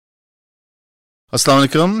Assalamu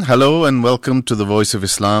alaikum, hello and welcome to the Voice of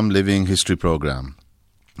Islam Living History Program.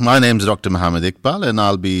 My name is Dr. Muhammad Iqbal and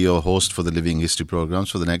I'll be your host for the Living History Programs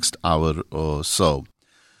for the next hour or so.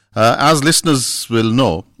 As listeners will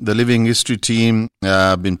know, the Living History team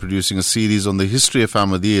have been producing a series on the history of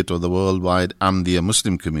Ahmadiyyat or the worldwide Ahmadiyya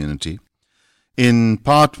Muslim community. In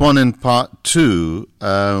part 1 and part 2,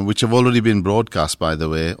 which have already been broadcast by the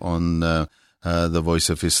way on the Voice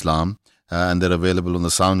of Islam, and they're available on the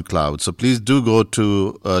SoundCloud. So please do go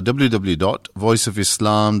to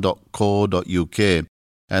www.voiceofislam.co.uk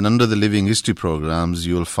and under the Living History Programs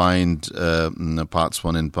you'll find parts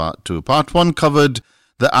 1 and part 2. Part 1 covered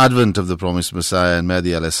the advent of the promised Messiah and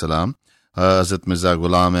Mahdi alayhi salam, Hazrat Mirza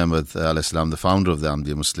Ghulam Ahmad alayhi salam, the founder of the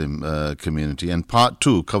Ahmadiyya Muslim community. And part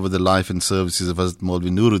 2 covered the life and services of Hazrat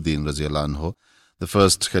Maulvi Nuruddin raziyallahu anhu, the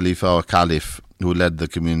first Khalifa or Caliph who led the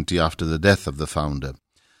community after the death of the founder.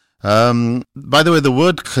 By the way, the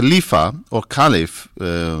word Khalifa or Caliph,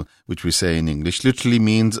 which we say in English, literally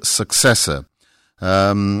means successor.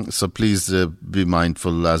 So please be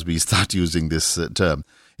mindful as we start using this term.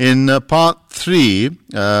 In part 3,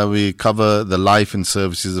 we cover the life and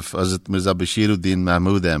services of Hazrat Mirza Bashiruddin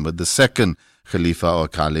Mahmud Ahmad, the second Khalifa or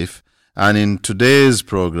Caliph. And in today's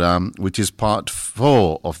program, which is part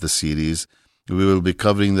 4 of the series, we will be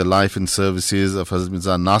covering the life and services of Hazrat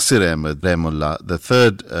Mirza Nasir Ahmad Rahimullah, the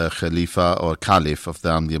third Khalifa or Caliph of the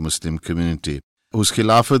Ahmadiyya Muslim community, whose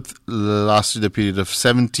Khilafat lasted a period of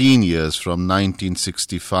 17 years from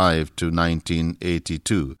 1965 to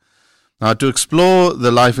 1982. Now, to explore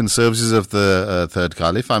the life and services of the third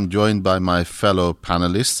Caliph, I'm joined by my fellow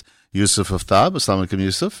panelists, Yusuf Aftab. Assalamu alaikum,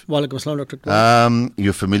 Yusuf. Wa alaikum assalam, Dr. Iqbal.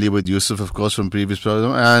 You're familiar with Yusuf, of course, from previous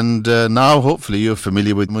program, and now hopefully you're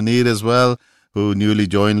familiar with Munir as well, who newly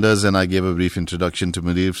joined us, and I gave a brief introduction to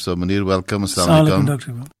Munir. So, Munir, welcome. Assalamu alaikum,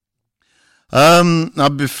 Dr. Iqbal. Now,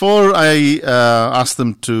 before I ask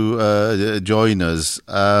them to join us,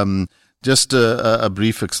 just a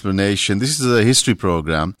brief explanation. This is a history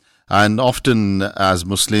program, and often as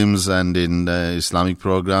Muslims and in Islamic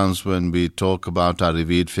programs, when we talk about our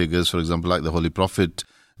revered figures, for example, like the Holy Prophet,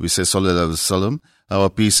 we say Sallallahu Alaihi Wasallam, our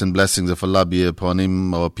peace and blessings of Allah be upon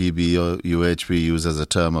him, or PB or UH we use as a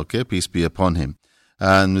term, okay, peace be upon him.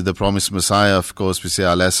 And with the promised Messiah, of course, we say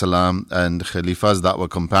alayhi salam, and Khalifas that were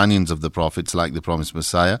companions of the prophets, like the promised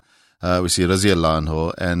Messiah, we see Raziyallahu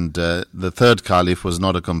anhu, and the third Caliph was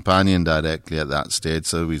not a companion directly at that stage,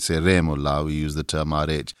 so we say Rahimullah, we use the term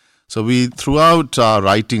RH. So we, throughout our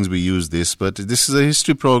writings, we use this, but this is a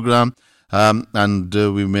history program, and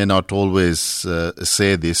we may not always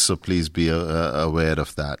say this, so please be aware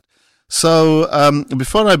of that. So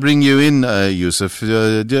before I bring you in, Yusuf,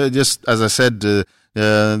 just as I said,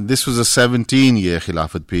 this was a 17-year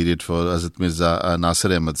Khilafat period for Hazrat Mirza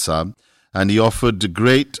Nasir Ahmad Saab, and he offered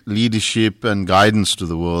great leadership and guidance to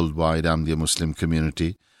the worldwide Ahmadiyya Muslim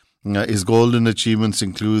community. His golden achievements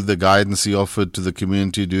include the guidance he offered to the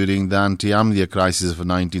community during the anti-Ahmadiyya crisis of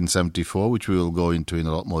 1974, which we will go into in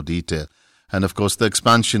a lot more detail. And of course, the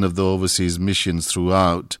expansion of the overseas missions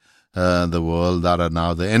throughout the world that are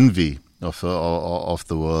now the envy of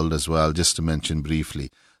the world as well, just to mention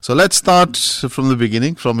briefly. So let's start from the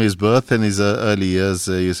beginning, from his birth and his early years.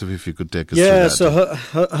 Yusuf, if you could take us through that. Yeah, so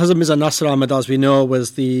Hazrat Mirza Nasir Ahmad, as we know,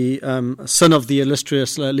 was the son of the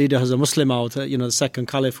illustrious leader Hazrat Muslim Maud, the second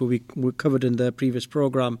Caliph who we covered in the previous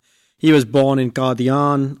program. He was born in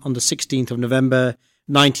Qadian on the 16th of November,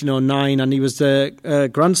 1909, and he was the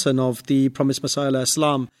grandson of the promised Messiah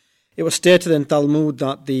Islam. It was stated in Talmud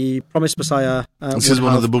that the promised Messiah this is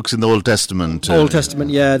one of the books in the Old Testament. Old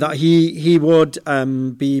Testament, yeah, that he would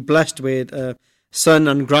be blessed with son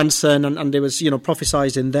and grandson, and there was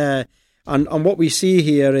prophesied in there. And what we see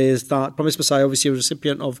here is that promised Messiah obviously was a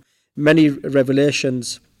recipient of many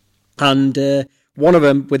revelations, and one of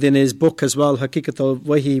them within his book as well, Haqiqat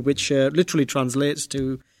al-Wahi, which literally translates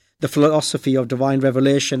to the philosophy of divine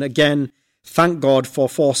revelation. Again, thank God for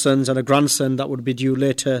 4 sons and a grandson that would be due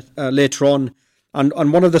later on. And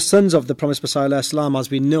one of the sons of the promised Messiah Islam, as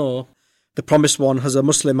we know, the promised one, Hazrat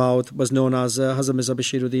Muslim Maud, was known as Hazrat Mirza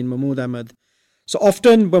Bashiruddin Mahmud Ahmad. So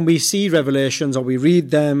often when we see revelations or we read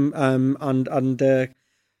them and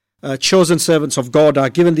chosen servants of God are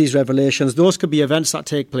given these revelations, those could be events that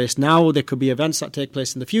take place now, they could be events that take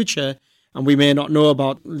place in the future, and we may not know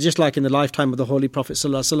about, just like in the lifetime of the Holy Prophet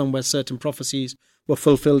ﷺ, where certain prophecies were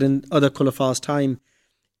fulfilled in other Khulafa's time.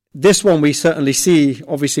 This one we certainly see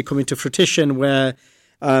obviously coming to fruition, where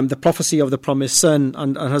the prophecy of the promised son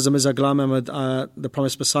and Hazrat Mirza Ghulam Ahmad, the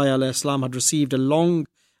promised Messiah Islam, had received a long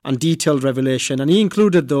and detailed revelation. And he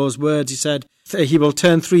included those words. He said he will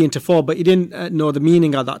turn 3 into 4, but he didn't know the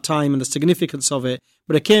meaning at that time and the significance of it.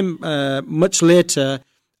 But it came much later.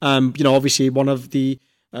 Obviously one of the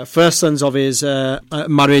first sons of his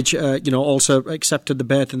marriage, also accepted the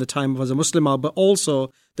birth in the time of as a Muslim, but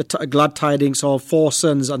also the glad tidings of 4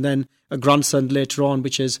 sons and then a grandson later on,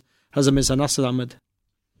 which is Hazrat Mirza Nasir Ahmad.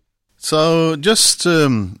 So just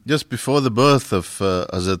before the birth of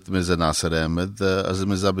Hazrat Mirza Nasir Ahmad, Hazrat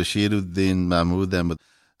Mirza Bashiruddin Mahmud Ahmad,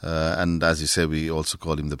 and as you say, we also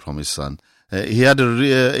call him the promised son. He had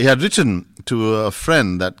written to a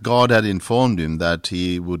friend that God had informed him that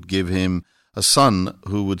he would give him a son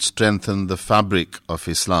who would strengthen the fabric of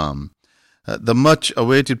Islam. The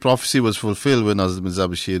much-awaited prophecy was fulfilled when Hazrat Mirza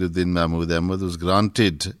Bashiruddin Mahmud Ahmad was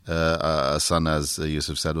granted a son, as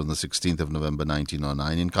Yusuf said, on the 16th of November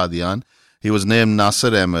 1909 in Qadian. He was named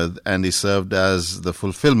Nasir Ahmad, and he served as the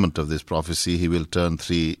fulfillment of this prophecy. He will turn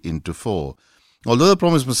 3 into 4. Although the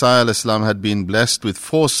promised Messiah ﷺ had been blessed with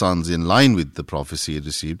 4 sons in line with the prophecy he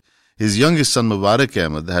received, his youngest son Mubarak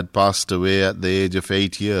Ahmad had passed away at the age of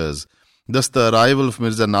 8 years. Thus, the arrival of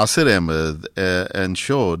Mirza Nasir Ahmad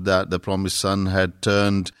ensured that the promised son had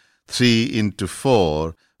turned 3 into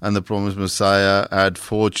 4, and the promised Messiah had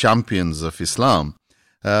 4 champions of Islam.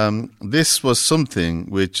 This was something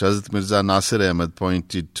which Hazrat Mirza Nasir Ahmad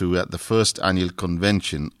pointed to at the first annual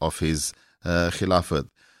convention of his Khilafat.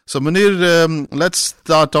 So, Munir, let's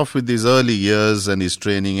start off with his early years and his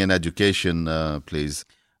training and education, please.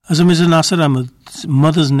 Hazrat Mirza Nasir Ahmad's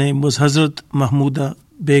mother's name was Hazrat Mahmuda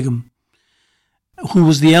Begum, who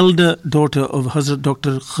was the elder daughter of Hazrat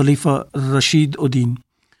Dr. Khalifa Rashid Uddin.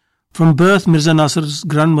 From birth, Mirza Nasir's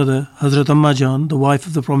grandmother, Hazrat Amma Jan, the wife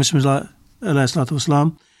of the promised Mirza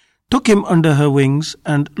ﷺ, took him under her wings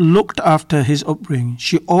and looked after his upbringing.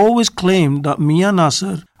 She always claimed that Mian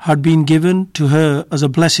Nasir had been given to her as a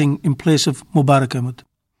blessing in place of Mubarak Ahmad.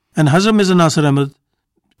 And Hazrat Mirza Nasir Ahmad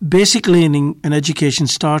basic learning and education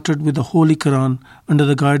started with the Holy Quran under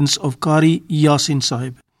the guidance of Qari Yasin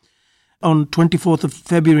Sahib. On 24th of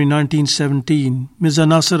February 1917, Mirza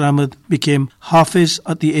Nasir Ahmad became Hafiz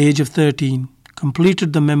at the age of 13,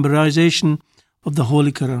 completed the memorization of the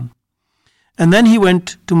Holy Quran. And then he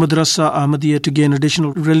went to Madrasa Ahmadiyya to gain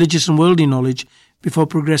additional religious and worldly knowledge before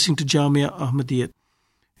progressing to Jamia Ahmadiyya.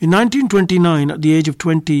 In 1929, at the age of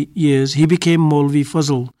 20 years, he became Maulvi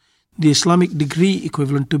Fazl, the Islamic degree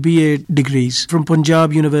equivalent to BA degrees from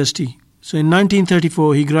Punjab University. So in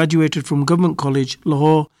 1934, he graduated from Government College,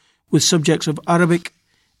 Lahore, with subjects of Arabic,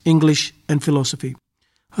 English and philosophy.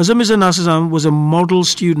 Hazrat Mirza Nasir Ahmad was a model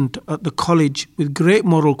student at the college with great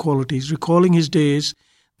moral qualities, recalling his days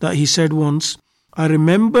that he said once, "I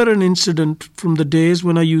remember an incident from the days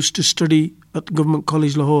when I used to study at Government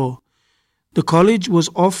College, Lahore. The college was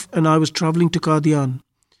off and I was travelling to Qadian.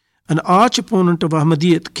 An arch opponent of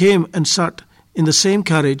Ahmadiyyat came and sat in the same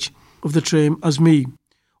carriage of the train as me.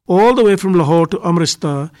 All the way from Lahore to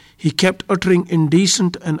Amritsar, he kept uttering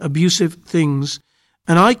indecent and abusive things,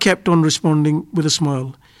 and I kept on responding with a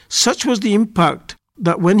smile. Such was the impact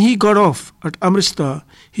that when he got off at Amritsar,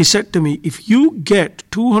 he said to me, 'If you get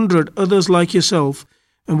 200 others like yourself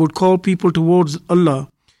and would call people towards Allah,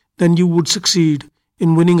 then you would succeed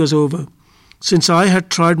in winning us over. Since I had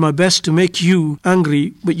tried my best to make you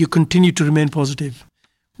angry, but you continue to remain positive.'"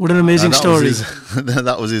 What an amazing story.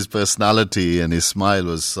 That was his personality, and his smile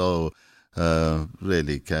was so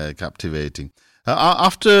really captivating.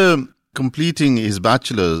 After completing his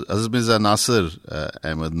bachelor's, Hazrat Mirza Nasir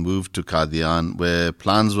Ahmad moved to Qadian, where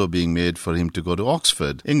plans were being made for him to go to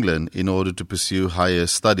Oxford, England, in order to pursue higher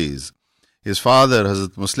studies. His father,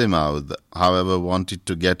 Hazrat Muslim Aud, however, wanted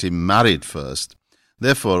to get him married first.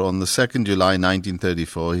 Therefore, on the 2nd July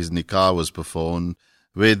 1934, his nikah was performed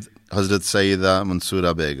with Hazrat Sayyida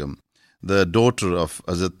Mansura Begum, the daughter of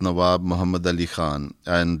Hazrat Nawab Muhammad Ali Khan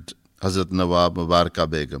and Hazrat Nawab Mubaraka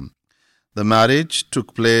Begum. The marriage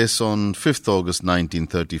took place on 5th August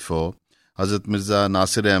 1934. Hazrat Mirza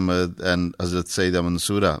Nasir Ahmad and Hazrat Sayyida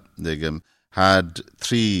Mansura Begum had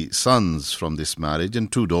 3 sons from this marriage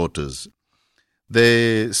and 2 daughters.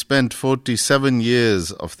 They spent 47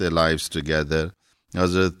 years of their lives together.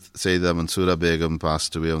 Hazrat Sayyida Mansura Begum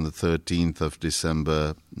passed away on the 13th of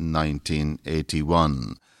December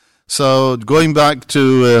 1981. So going back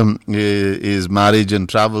to his marriage and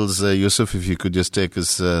travels, Yusuf, if you could just take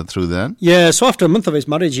us through that. Yeah, so after a month of his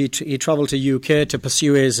marriage, he travelled to UK to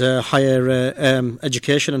pursue his higher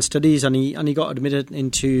education and studies, and he got admitted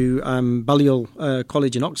into Balliol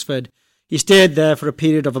College in Oxford. He stayed there for a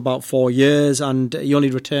period of about 4 years, and he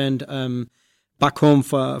only returned back home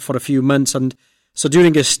for a few months. And So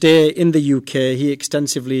during his stay in the UK, he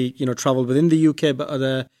extensively, travelled within the UK, but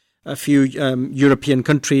a few European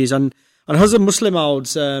countries. And Hazrat Muslim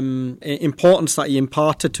Maud's importance that he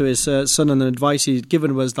imparted to his son and the advice he'd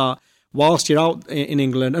given was that whilst you're out in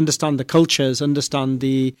England, understand the cultures, understand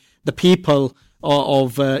the people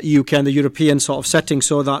of UK and the European sort of setting,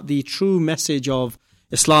 so that the true message of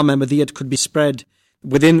Islam Ahmadiyyat could be spread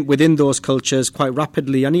within those cultures quite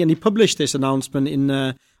rapidly. And he published this announcement in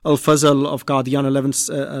Al-Fazl of Qadian,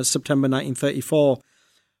 11th September 1934.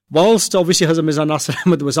 Whilst obviously Hazrat Mirza Nasir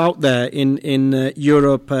Ahmad was out there in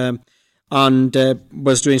Europe and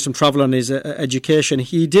was doing some travel on his education,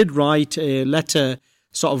 he did write a letter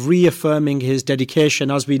sort of reaffirming his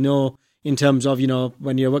dedication, as we know, in terms of,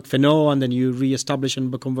 when you work for No and then you re-establish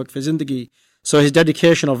and become work for Zindagi. So his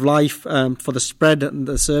dedication of life for the spread and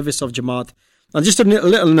the service of Jamaat. And just a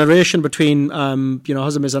little narration between,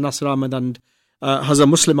 Hazrat Mirza Nasir Ahmad and Hazrat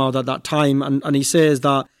Muslim Maud at that time. And he says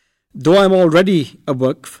that, though I'm already a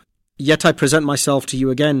Waqf, yet I present myself to you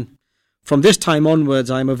again. From this time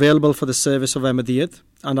onwards, I am available for the service of Ahmadiyyat,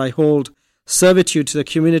 and I hold servitude to the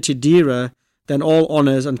community dearer than all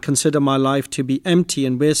honours, and consider my life to be empty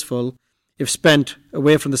and wasteful if spent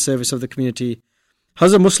away from the service of the community.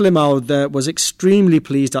 Hazrat Muslim Maud was extremely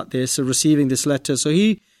pleased at this, receiving this letter. So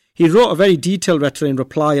he wrote a very detailed letter in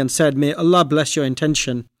reply and said, "May Allah bless your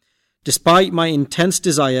intention. Despite my intense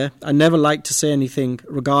desire, I never like to say anything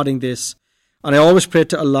regarding this, and I always pray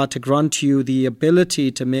to Allah to grant you the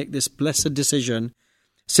ability to make this blessed decision,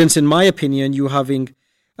 since in my opinion, you having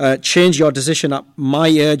changed your decision at my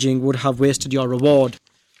urging would have wasted your reward."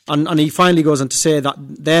 And he finally goes on to say that,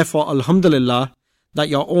 therefore, Alhamdulillah, that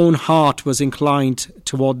your own heart was inclined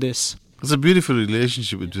toward this. It's a beautiful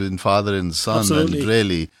relationship between father and son. Absolutely. And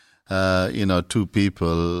really, two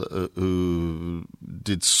people who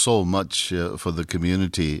did so much for the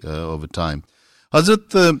community over time.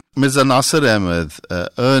 Hazrat Mirza Nasir Ahmad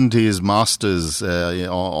earned his master's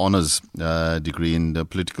honours degree in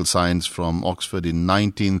political science from Oxford in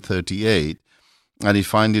 1938, and he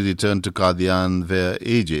finally returned to Qadian via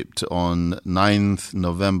Egypt on 9th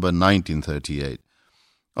November 1938.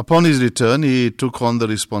 Upon his return, he took on the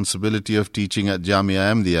responsibility of teaching at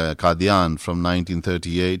Jamia Ahmadiyya, Qadian, from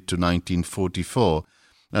 1938 to 1944,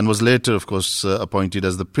 and was later, of course, appointed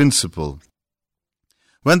as the principal.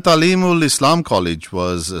 When Talimul Islam College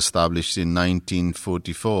was established in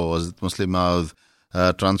 1944, Muslim Maud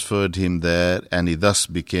transferred him there, and he thus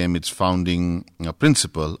became its founding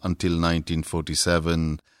principal until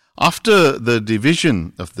 1947. After the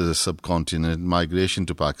division of the subcontinent, migration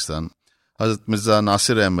to Pakistan, Hazrat Mirza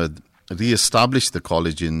Nasir Ahmad re-established the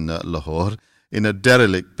college in Lahore in a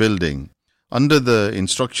derelict building. Under the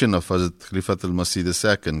instruction of Hazrat Khalifatul Masih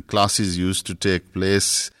II, classes used to take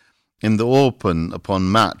place in the open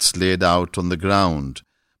upon mats laid out on the ground.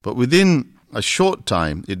 But within a short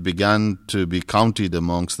time, it began to be counted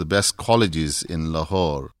amongst the best colleges in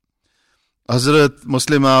Lahore. Hazrat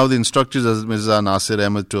Muslim Maud instructed Hazrat Mirza Nasir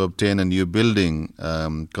Ahmad to obtain a new building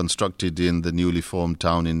constructed in the newly formed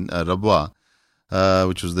town in Rabwa,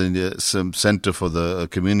 which was the center for the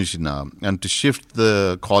community now, and to shift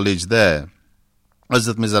the college there.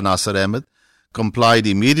 Hazrat Mirza Nasir Ahmad complied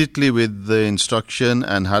immediately with the instruction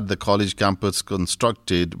and had the college campus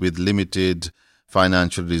constructed with limited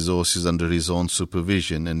financial resources under his own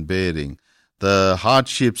supervision and bearing. The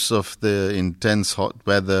hardships of the intense hot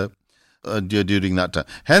weather during that time.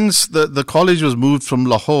 Hence, the college was moved from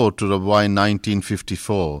Lahore to Rabwa in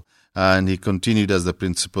 1954, and he continued as the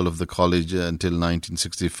principal of the college until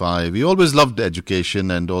 1965. He always loved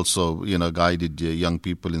education and also, guided young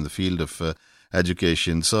people in the field of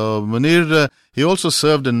education. So Munir, he also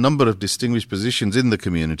served a number of distinguished positions in the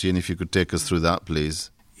community, and if you could take us through that,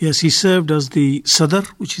 please. Yes, he served as the Sadr,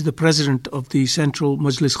 which is the president of the Central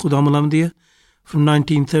Majlis Khudam al-Ahmadiyya from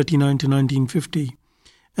 1939 to 1950,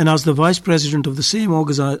 and as the vice president of the same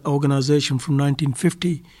organization from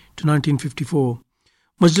 1950 to 1954.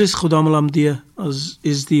 Majlis Khudam al-Ahmadiyya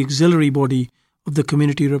is the auxiliary body of the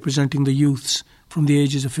community representing the youths from the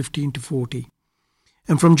ages of 15 to 40.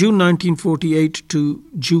 And from June 1948 to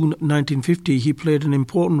June 1950, he played an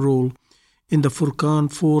important role in the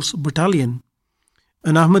Furqan Force Battalion,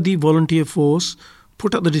 an Ahmadi volunteer force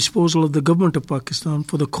put at the disposal of the government of Pakistan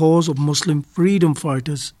for the cause of Muslim freedom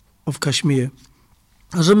fighters of Kashmir.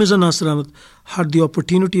 Hazrat Mirza Nasir Ahmad had the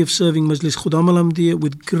opportunity of serving Majlis Khudam al-Ahmadiyya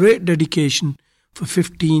with great dedication for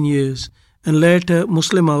 15 years, and later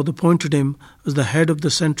Muslim Maud appointed him as the head of the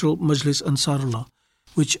Central Majlis Ansarullah,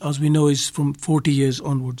 which, as we know, is from 40 years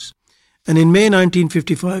onwards. And in May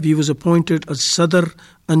 1955, he was appointed as Sadr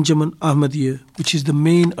Anjuman Ahmadiyya, which is the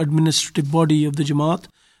main administrative body of the Jamaat,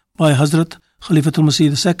 by Hazrat Khalifatul Masih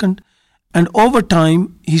II. And over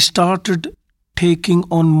time, he started taking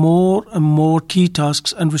on more and more key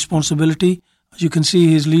tasks and responsibility. As you can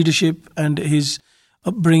see, his leadership and his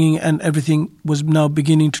upbringing and everything was now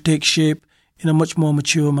beginning to take shape in a much more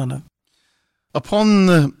mature manner. Upon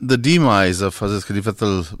the demise of Hazrat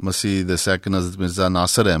Khalifatul Masih II, Hazrat Mirza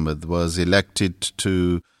Nasir Ahmad was elected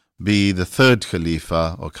to be the third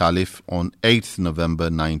Khalifa or Caliph on 8th November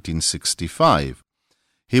 1965.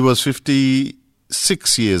 He was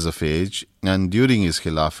 56 years of age, and during his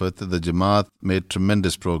Khilafat, the Jamaat made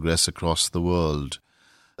tremendous progress across the world.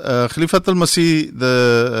 Khalifatul Masih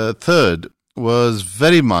III was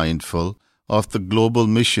very mindful of the global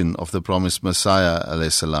mission of the promised Messiah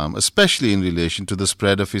ﷺ, especially in relation to the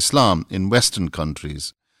spread of Islam in Western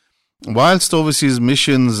countries. Whilst overseas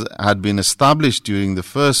missions had been established during the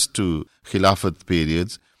first two Khilafat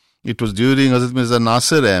periods, it was during Hazrat Mirza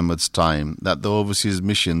Nasir Ahmad's time that the overseas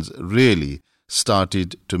missions really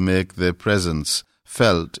started to make their presence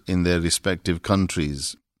felt in their respective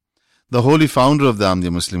countries. The holy founder of the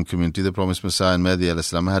Ahmadiyya Muslim community, the promised Messiah and Mahdi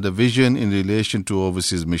ﷺ, had a vision in relation to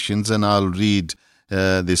overseas missions, and I'll read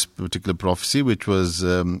this particular prophecy, which was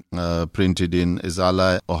printed in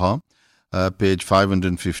Izala Oha, page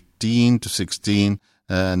 515 to 16,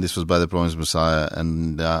 and this was by the promised Messiah,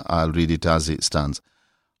 and I'll read it as it stands.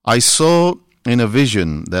 I saw in a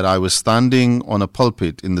vision that I was standing on a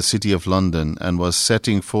pulpit in the city of London and was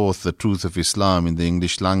setting forth the truth of Islam in the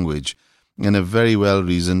English language in a very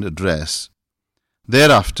well-reasoned address.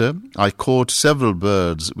 Thereafter, I caught several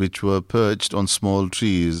birds which were perched on small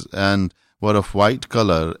trees and were of white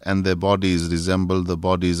colour, and their bodies resembled the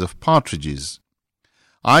bodies of partridges.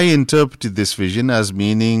 I interpreted this vision as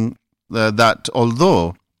meaning that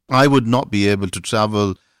although I would not be able to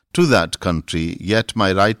travel to that country, yet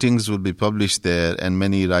my writings will be published there, and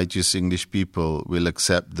many righteous English people will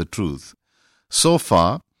accept the truth. So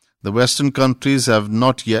far, the Western countries have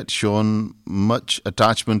not yet shown much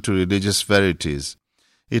attachment to religious verities.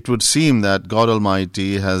 It would seem that God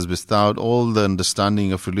Almighty has bestowed all the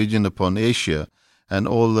understanding of religion upon Asia and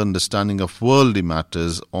all the understanding of worldly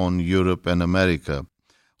matters on Europe and America.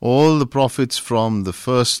 All the prophets from the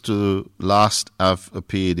first to last have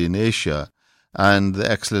appeared in Asia, and the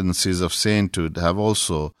excellencies of sainthood have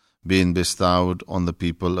also been bestowed on the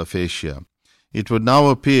people of Asia. It would now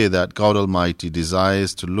appear that God Almighty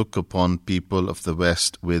desires to look upon people of the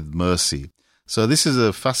West with mercy. So this is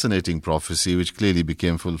a fascinating prophecy which clearly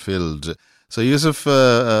became fulfilled. So Yusuf,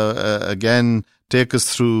 again, take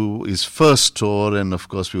us through his first tour, and of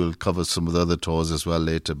course we will cover some of the other tours as well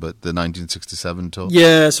later, but the 1967 tour.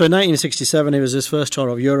 Yeah, so in 1967 it was his first tour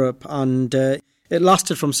of Europe, and it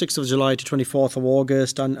lasted from 6th of July to 24th of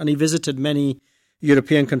August, and he visited many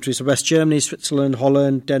European countries, so West Germany, Switzerland,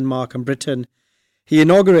 Holland, Denmark and Britain. He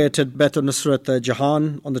inaugurated Beit al-Nusrat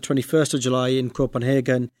Jahan on the 21st of July in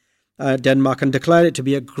Copenhagen, Denmark, and declared it to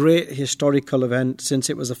be a great historical event since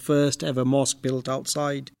it was the first ever mosque built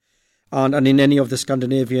outside and in any of the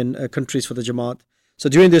Scandinavian countries for the Jamaat. So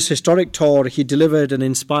during this historic tour, he delivered an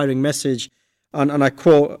inspiring message, and I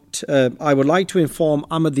quote, I would like to inform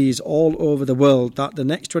Ahmadis all over the world that the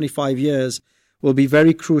next 25 years will be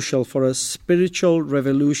very crucial, for a spiritual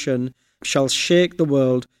revolution shall shake the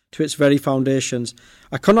world to its very foundations.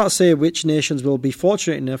 I cannot say which nations will be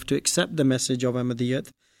fortunate enough to accept the message of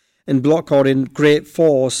Ahmadiyyat in block or in great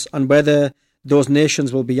force, and whether those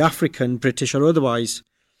nations will be African, British or otherwise.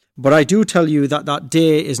 But I do tell you that that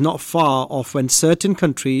day is not far off when certain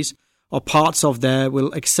countries or parts of there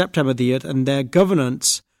will accept Ahmadiyyat, and their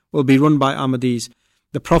governance will be run by Ahmadis.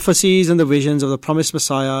 The prophecies and the visions of the promised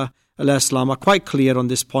Messiah al-Islam are quite clear on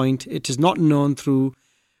this point. It is not known through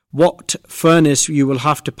what furnace you will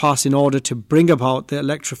have to pass in order to bring about the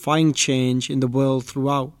electrifying change in the world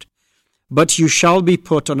throughout. But you shall be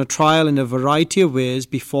put on a trial in a variety of ways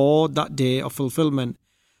before that day of fulfillment.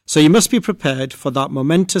 So you must be prepared for that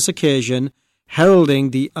momentous occasion, heralding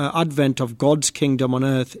the advent of God's kingdom on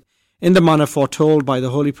earth in the manner foretold by the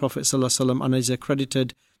Holy Prophet ﷺ and his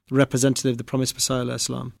accredited representative, the promised Messiah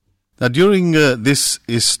ﷺ. Now, during this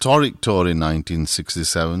historic tour in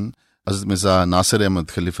 1967, Hazrat Mirza Nasir Ahmad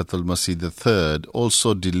Khalifatul Masih III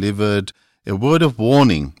also delivered a word of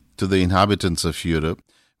warning to the inhabitants of Europe,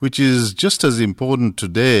 which is just as important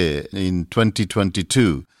today in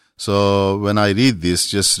 2022. So when I read this,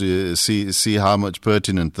 just see how much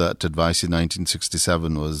pertinent that advice in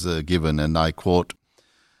 1967 was given, and I quote,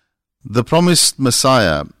 "The promised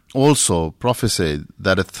Messiah also prophesied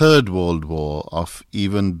that a third world war of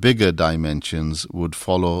even bigger dimensions would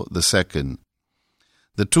follow the second.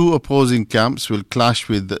 The two opposing camps will clash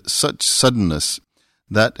with such suddenness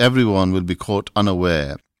that everyone will be caught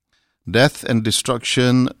unaware. Death and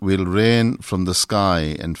destruction will rain from the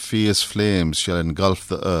sky, and fierce flames shall engulf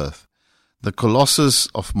the earth. The colossus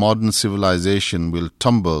of modern civilization will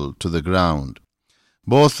tumble to the ground.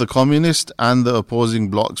 Both the communist and the opposing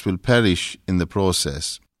blocs will perish in the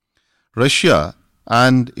process. Russia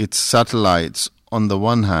and its satellites on the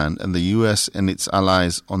one hand, and the US and its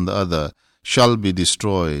allies on the other, shall be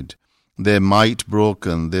destroyed, their might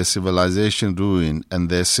broken, their civilization ruined, and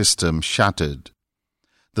their system shattered.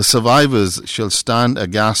 The survivors shall stand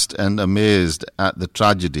aghast and amazed at the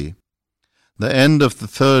tragedy. The end of the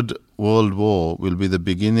Third World War will be the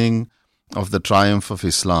beginning of the triumph of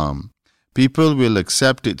Islam. People will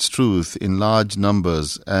accept its truth in large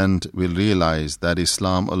numbers and will realize that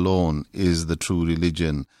Islam alone is the true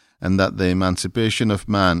religion, and that the emancipation of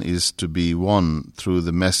man is to be won through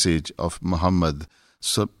the message of Muhammad,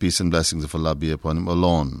 so peace and blessings of Allah be upon him,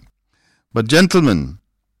 alone. But gentlemen,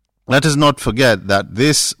 let us not forget that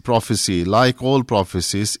this prophecy, like all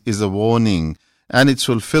prophecies, is a warning, and its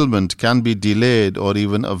fulfillment can be delayed or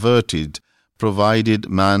even averted, provided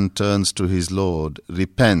man turns to his Lord,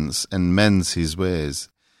 repents, and mends his ways.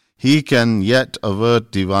 He can yet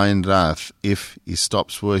avert divine wrath if he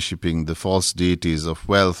stops worshipping the false deities of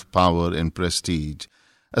wealth, power, and prestige,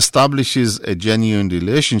 establishes a genuine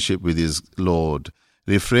relationship with his Lord,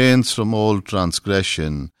 refrains from all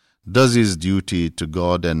transgression, does his duty to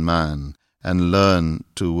God and man, and learn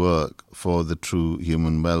to work for the true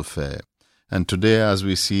human welfare. And today, as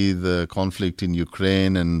we see the conflict in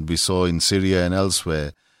Ukraine and we saw in Syria and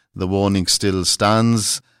elsewhere, the warning still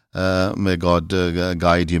stands. May God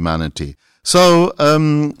guide humanity. So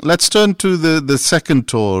let's turn to the second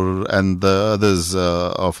tour and the others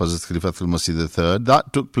of Hazrat Khalifatul Masih III.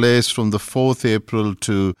 That took place from the 4th April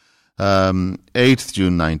to 8th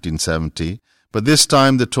June 1970. But this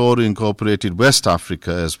time the tour incorporated West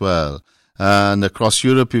Africa as well. And across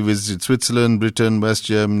Europe he visited Switzerland, Britain, West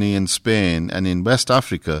Germany and Spain. And in West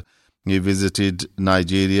Africa he visited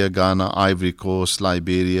Nigeria, Ghana, Ivory Coast,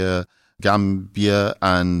 Liberia, Gambia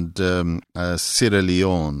and Sierra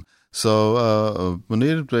Leone. So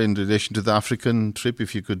Munir, in relation to the African trip,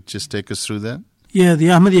 if you could just take us through that. Yeah, the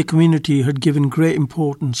Ahmadiyya community had given great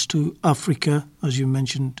importance to Africa, as you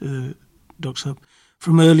mentioned, Dr. Saab,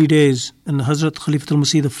 from early days, and Hazrat Khalifatul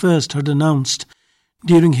Masih I had announced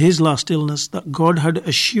during his last illness that God had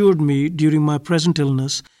assured me during my present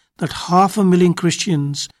illness that 500,000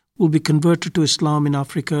 Christians will be converted to Islam in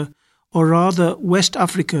Africa, or rather West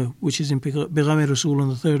Africa, which is in Begam-e-Rasool on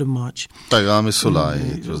the 3rd of March.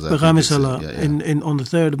 Begam-e-Sulai. Begam-e-Sulai on the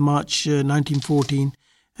 3rd of March 1914,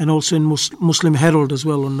 and also in Muslim Herald as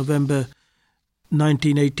well on November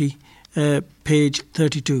 1980, page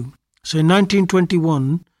 32. So in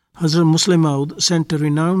 1921, Hazrat Muslim Maud sent a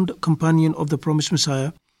renowned companion of the promised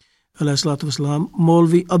Messiah, والسلام,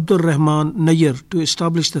 Maulvi Abdul Rahman Nayyar, to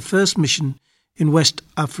establish the first mission in West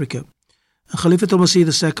Africa. And Khalifatul Masih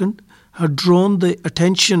II had drawn the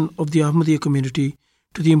attention of the Ahmadiyya community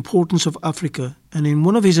to the importance of Africa, and in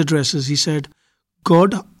one of his addresses he said,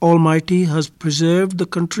 God Almighty has preserved the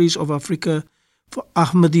countries of Africa for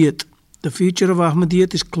Ahmadiyyat. The future of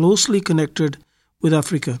Ahmadiyyat is closely connected with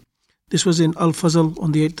Africa. This was in Al-Fazl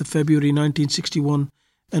on the 8th of February 1961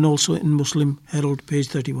 and also in Muslim Herald, page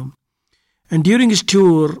 31. And during his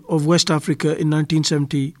tour of West Africa in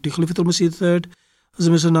 1970, the Khalifatul Masih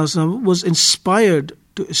III was inspired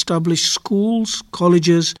to establish schools,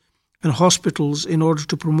 colleges and hospitals in order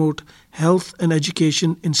to promote health and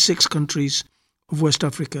education in 6 countries of West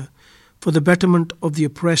Africa for the betterment of the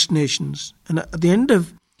oppressed nations. And at the end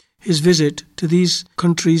of his visit to these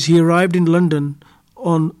countries, he arrived in London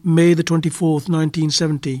on May the 24th,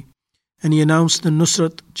 1970, and he announced the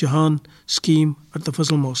Nusrat Jahan scheme at the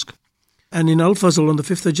Fazl Mosque. And in Al-Fazl on the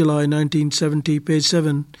 5th of July 1970, page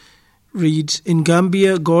 7, reads, in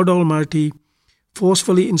Gambia, God Almighty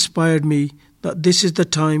forcefully inspired me that this is the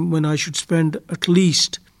time when I should spend at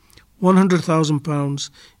least £100,000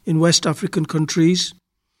 in West African countries.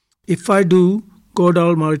 If I do, God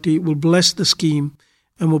Almighty will bless the scheme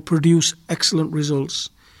and will produce excellent results.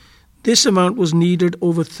 This amount was needed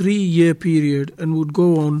over a 3-year period and would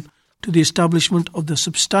go on to the establishment of the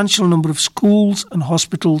substantial number of schools and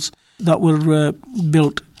hospitals that were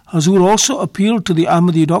built. Hazur also appealed to the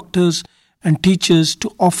Ahmadi doctors and teachers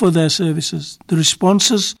to offer their services. The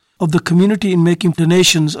responses of the community in making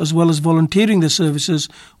donations as well as volunteering their services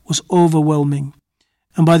was overwhelming.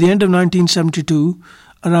 And by the end of 1972,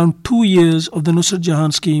 around 2 years of the Nusrat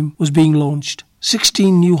Jahan scheme was being launched.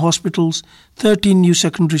 16 new hospitals, 13 new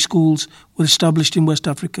secondary schools were established in West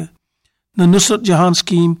Africa. The Nusrat Jahan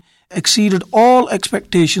scheme exceeded all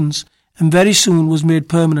expectations and very soon was made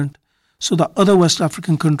permanent. so that other West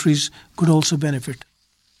African countries could also benefit.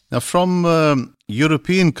 Now, from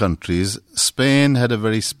European countries, Spain had a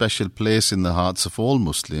very special place in the hearts of all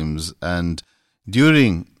Muslims, and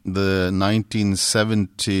during the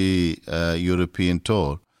 1970 European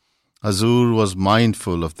tour, Hazur was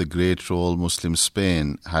mindful of the great role Muslim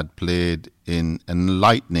Spain had played in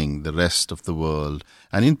enlightening the rest of the world,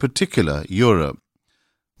 and in particular Europe.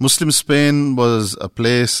 Muslim Spain was a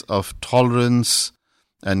place of tolerance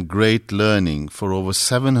and great learning for over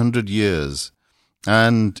 700 years,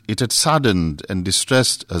 and it had saddened and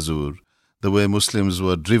distressed Hazur the way Muslims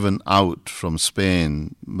were driven out from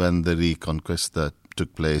Spain when the reconquest that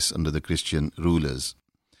took place under the Christian rulers.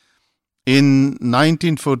 In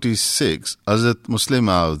 1946, Hazrat Muslim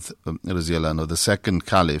Maud, the second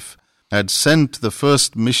caliph, had sent the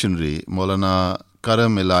first missionary, Maulana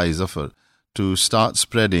Karam-e Zafar, to start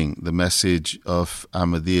spreading the message of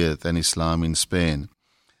Ahmadiyyat and Islam in Spain.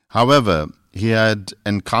 However, he had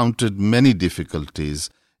encountered many difficulties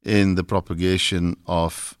in the propagation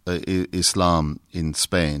of Islam in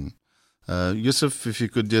Spain. Yusuf, if you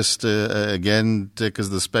could just again take us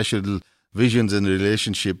the special visions and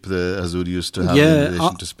relationship the Hazur used to have in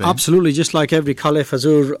relation to Spain. Absolutely. Just like every caliph,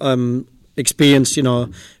 Hazur experienced,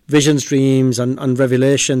 visions, dreams, and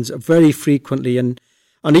revelations very frequently, and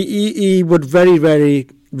he would very, very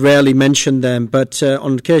rarely mention them. But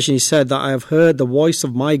on occasion, he said that I have heard the voice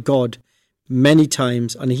of my God many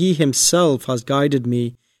times, and He Himself has guided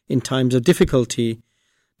me in times of difficulty.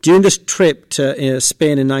 During this trip to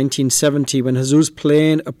Spain in 1970, when Hazur's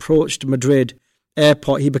plane approached Madrid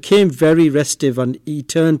airport, he became very restive, and he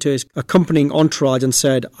turned to his accompanying entourage and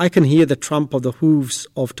said, I can hear the tramp of the hooves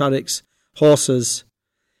of Tariq's horses.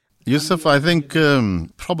 Yusuf, I think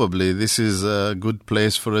probably this is a good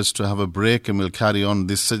place for us to have a break, and we'll carry on.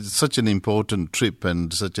 This is such an important trip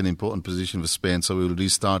and such an important position for Spain, so we'll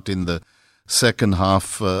restart in the second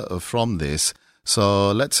half from this.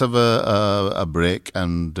 So let's have a break,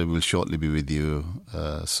 and we'll shortly be with you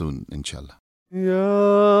soon, inshallah.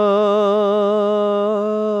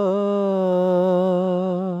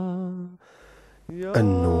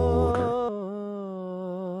 An-Nur,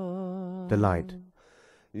 the light,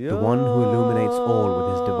 the one who illuminates all with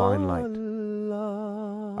his divine light.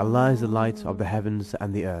 Allah is the light of the heavens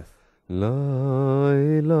and the earth. La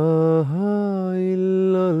ilaha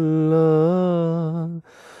illallah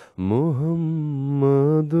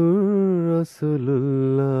Muhammadur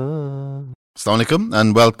Rasulullah. Assalamu alaikum,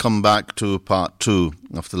 and welcome back to part 2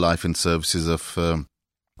 of the life and services of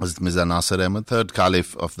Hazrat Mirza Nasir Ahmad, third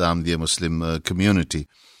caliph of the Ahmadiyya Muslim community.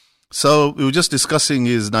 So we were just discussing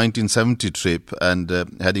his 1970 trip and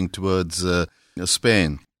heading towards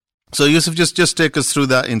Spain. So Yusuf, just take us through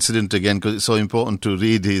that incident again, because it's so important to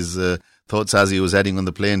read his thoughts as he was heading on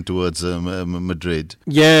the plane towards Madrid.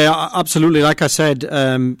 Yeah, absolutely. Like I said,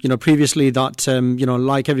 previously that,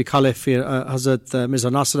 like every caliph, Hazrat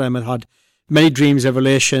Mirza Nasir Ahmad had many dreams,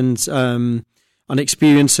 revelations, and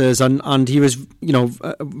experiences, and he was,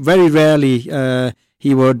 very rarely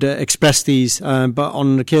he would express these, but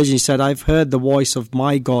on occasion he said, I've heard the voice of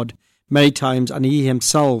my God many times, and He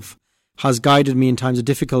Himself has guided me in times of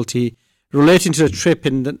difficulty. Relating to the trip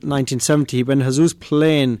in 1970, when Hazur's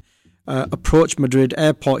plane approached Madrid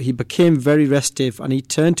airport, he became very restive, and he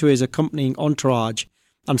turned to his accompanying entourage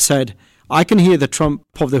and said, I can hear the tramp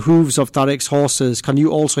of the hooves of Tariq's horses. Can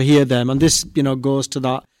you also hear them? And this, goes to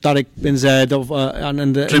that Tariq bin Zayd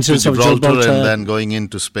and the trip to Gibraltar and then going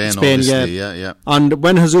into Spain obviously. Yeah. And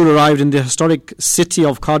when Hazur arrived in the historic city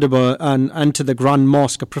of Cordoba and entered the Grand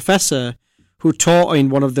Mosque, a professor who taught in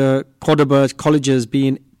one of the Cordoba colleges,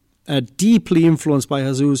 being deeply influenced by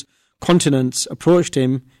Hazur's continence, approached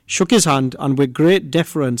him, shook his hand, and with great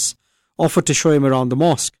deference offered to show him around the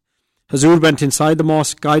mosque. Hazur went inside the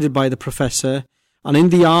mosque, guided by the professor, and in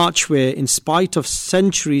the archway, in spite of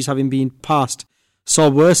centuries having been passed, saw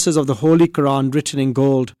verses of the Holy Quran written in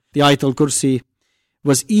gold. The Ayat al-Kursi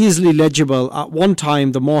was easily legible. At one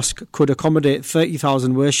time, the mosque could accommodate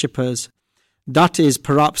 30,000 worshippers. That is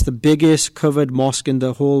perhaps the biggest covered mosque in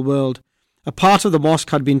the whole world. A part of the mosque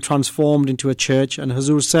had been transformed into a church, and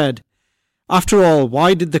Hazur said, after all,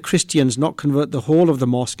 why did the Christians not convert the whole of the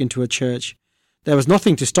mosque into a church? There was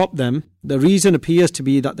nothing to stop them. The reason appears to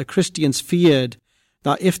be that the Christians feared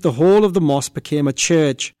that if the whole of the mosque became a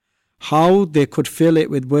church, how they could fill it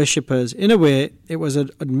with worshippers. In a way, it was an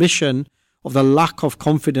admission of the lack of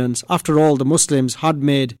confidence. After all, the Muslims had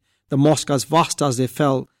made the mosque as vast as they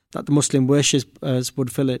felt that the Muslim worshippers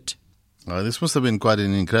would fill it. This must have been quite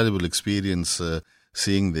an incredible experience,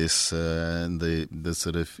 seeing this and the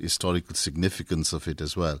sort of historical significance of it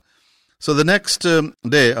as well. So the next day,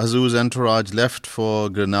 Hazur's entourage left for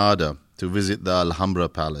Granada to visit the Alhambra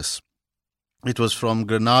Palace. It was from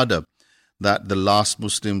Granada that the last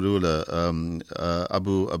Muslim ruler,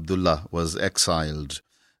 Abu Abdullah, was exiled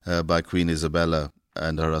by Queen Isabella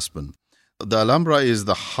and her husband. The Alhambra is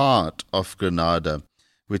the heart of Granada,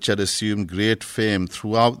 which had assumed great fame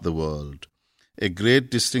throughout the world. A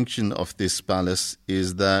great distinction of this palace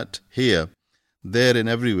is that here, there and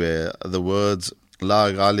everywhere, the words La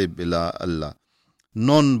Ghalib illa Allah,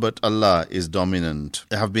 none but Allah is dominant,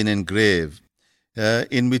 have been engraved.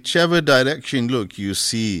 In whichever direction you look, you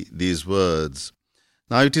see these words.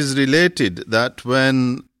 Now it is related that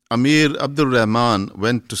when Amir Abdul Rahman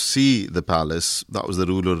went to see the palace, that was the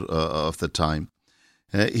ruler of the time,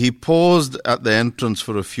 he paused at the entrance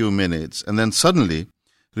for a few minutes and then suddenly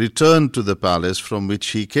returned to the palace from which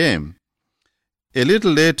he came. A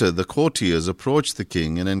little later, the courtiers approached the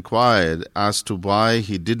king and inquired as to why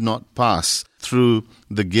he did not pass through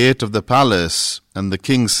the gate of the palace, and the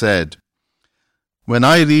king said, "When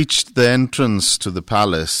I reached the entrance to the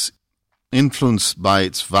palace, influenced by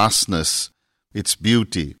its vastness, its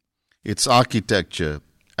beauty, its architecture,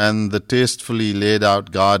 and the tastefully laid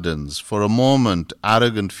out gardens, for a moment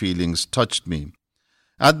arrogant feelings touched me.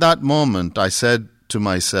 At that moment I said to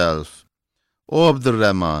myself, O Abdur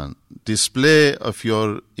Rahman, display of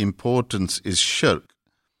your importance is shirk.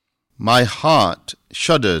 My heart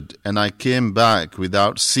shuddered and I came back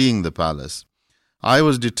without seeing the palace. I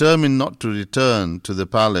was determined not to return to the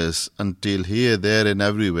palace until here, there and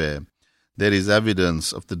everywhere there is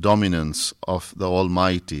evidence of the dominance of the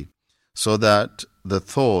Almighty, so that the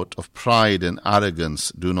thought of pride and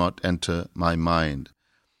arrogance do not enter my mind."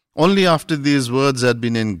 Only after these words had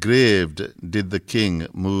been engraved did the king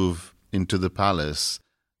move into the palace.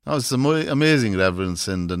 That was an amazing reverence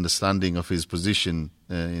and understanding of his position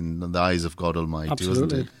in the eyes of God Almighty. Absolutely.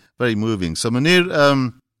 Wasn't it? Very moving. So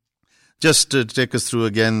Munir, just to take us through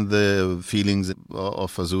again the feelings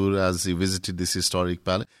of Huzur as he visited this historic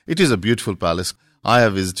palace. It is a beautiful palace. I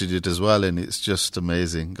have visited it as well, and it's just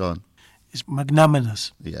amazing. Go on. It's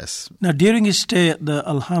magnanimous. Yes. Now, during his stay at the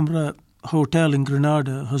Alhambra Hotel in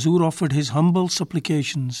Granada, Huzur offered his humble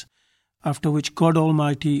supplications, after which God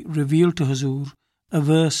Almighty revealed to Huzur a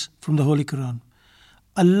verse from the Holy Quran.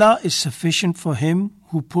 Allah is sufficient for him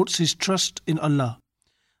who puts his trust in Allah.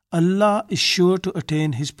 Allah is sure to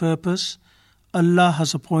attain his purpose. Allah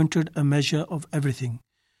has appointed a measure of everything.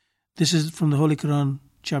 This is from the Holy Quran,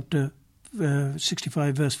 chapter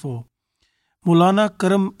 65, verse 4. Maulana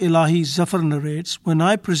Karam Ilahi Zafar narrates, when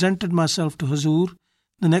I presented myself to Huzur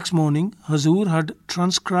the next morning, Huzur had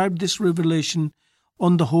transcribed this revelation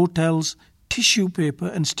on the hotel's tissue paper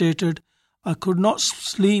and stated, I could not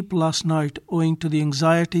sleep last night owing to the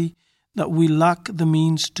anxiety that we lack the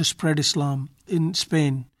means to spread Islam in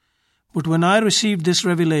Spain. But when I received this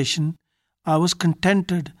revelation, I was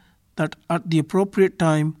contented that at the appropriate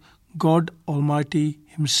time, God Almighty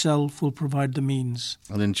Himself will provide the means.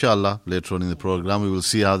 And inshallah, later on in the program, we will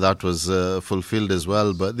see how that was fulfilled as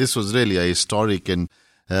well. But this was really a historic and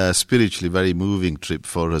spiritually very moving trip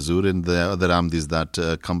for Huzur and the other Ahmadis that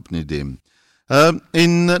accompanied him.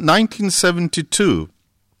 In 1972,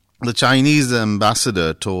 the Chinese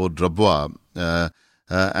ambassador toured Rabwa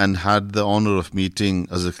and had the honor of meeting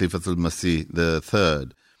Hazrat Khalifatul Masih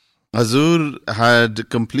III. Huzur had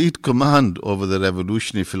complete command over the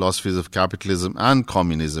revolutionary philosophies of capitalism and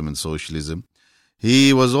communism and socialism.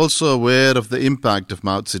 He was also aware of the impact of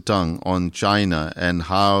Mao Zedong on China and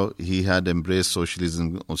how he had embraced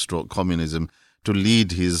socialism or communism to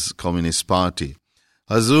lead his Communist Party.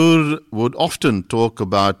 Huzur would often talk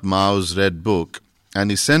about Mao's Red Book,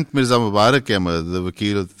 and he sent Mirza Mubarak Ahmad, the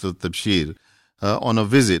Wakil of Tabshir, on a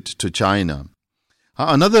visit to China.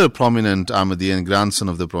 Another prominent Ahmadi and grandson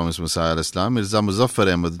of the promised Messiah al-Islam, Mirza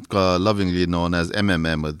Muzaffar Ahmad, lovingly known as M.M.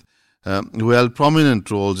 Ahmad, who held prominent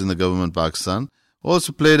roles in the government of Pakistan,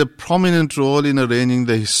 also played a prominent role in arranging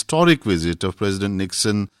the historic visit of President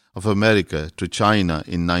Nixon of America to China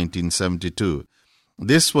in 1972.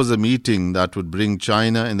 This was a meeting that would bring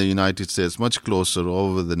China and the United States much closer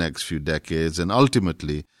over the next few decades and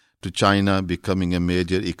ultimately to China becoming a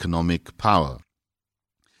major economic power.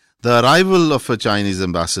 The arrival of a Chinese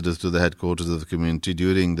ambassador to the headquarters of the community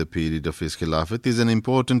during the period of his Khilafat is an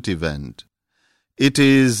important event. It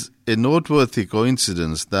is a noteworthy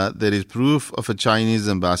coincidence that there is proof of a Chinese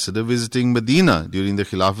ambassador visiting Medina during the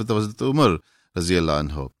Khilafat of Hazrat Umar Raziyallahu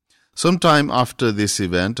Anhu. Sometime after this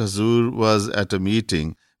event, Huzur was at a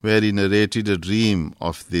meeting where he narrated a dream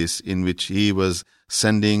of this in which he was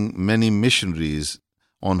sending many missionaries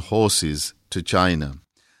on horses to China.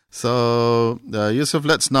 So, Yusuf,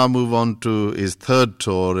 let's now move on to his third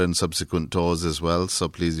tour and subsequent tours as well. So,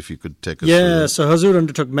 please, if you could take us through. Yeah, so Hazur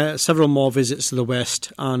undertook several more visits to the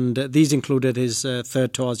West, and these included his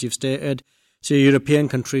third tour, as you've stated, to European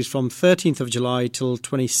countries from 13th of July till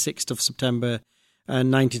 26th of September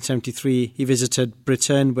 1973. He visited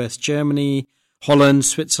Britain, West Germany, Holland,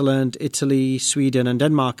 Switzerland, Italy, Sweden, and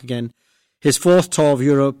Denmark again. His fourth tour of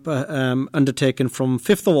Europe, undertaken from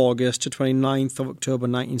 5th of August to 29th of October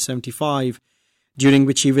 1975, during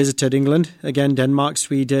which he visited England, again Denmark,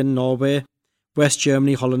 Sweden, Norway, West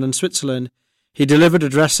Germany, Holland and Switzerland. He delivered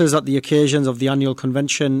addresses at the occasions of the annual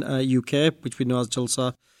convention UK, which we know as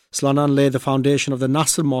Jalsa Salana, and laid the foundation of the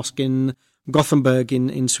Nasser Mosque in Gothenburg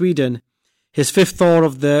in Sweden. His fifth tour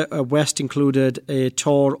of the West included a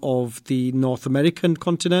tour of the North American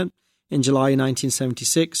continent. In July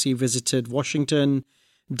 1976, he visited Washington,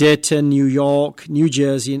 Dayton, New York, New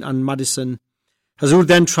Jersey and Madison. Hazur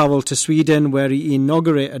then travelled to Sweden, where he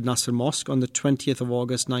inaugurated Nasser Mosque on the 20th of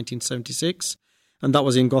August 1976, and that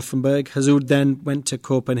was in Gothenburg. Hazur then went to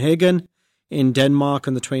Copenhagen in Denmark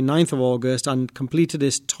on the 29th of August and completed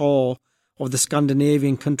his tour of the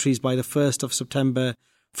Scandinavian countries by the 1st of September.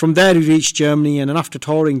 From there he reached Germany, and then after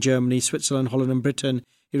touring Germany, Switzerland, Holland and Britain,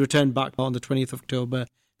 he returned back on the 20th of October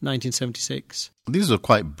 1976. These were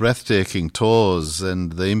quite breathtaking tours,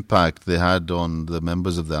 and the impact they had on the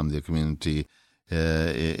members of the Ahmadiyya community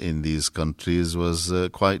in these countries was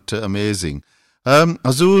quite amazing.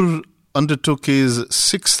 Hazur undertook his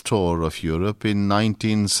sixth tour of Europe in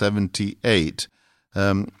 1978,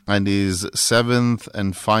 and his seventh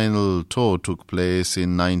and final tour took place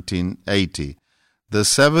in 1980. The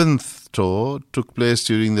seventh tour took place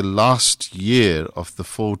during the last year of the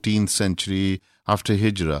 14th century after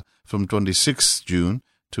Hijrah, from 26th June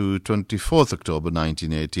to 24th October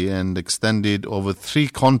 1980, and extended over 3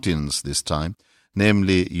 continents this time,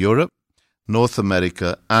 namely Europe, North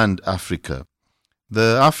America and Africa.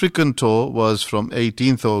 The African tour was from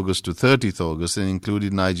 18th August to 30th August and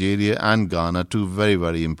included Nigeria and Ghana, 2 very,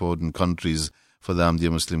 very important countries for the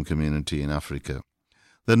Ahmadiyya Muslim community in Africa.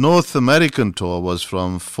 The North American tour was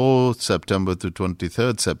from 4th September to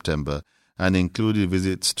 23rd September and included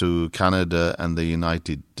visits to Canada and the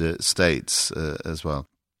United States as well.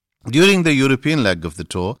 During the European leg of the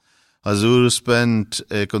tour, Hazur spent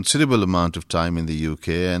a considerable amount of time in the UK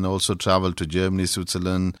and also travelled to Germany,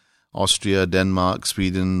 Switzerland, Austria, Denmark,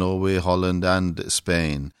 Sweden, Norway, Holland and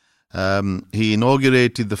Spain. He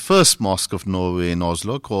inaugurated the first mosque of Norway in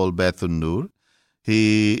Oslo called Beit Nur.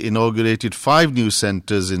 He inaugurated 5 new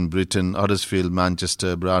centres in Britain: Huddersfield,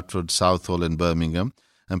 Manchester, Bradford, Southall and Birmingham.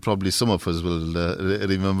 And probably some of us will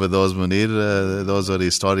remember those, Munir. Those are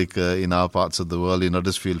historic in our parts of the world, in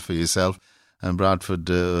Huddersfield for yourself, and Bradford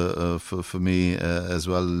for me as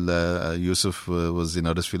well. Yusuf was in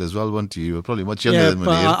Huddersfield as well, weren't you? You were probably much younger than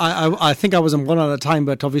Munir. I think I wasn't born at the time,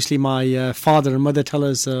 but obviously my father and mother tell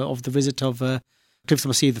us of the visit of Khalifa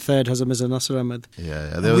Masih III, Hazrat Mirza Nasir Ahmad.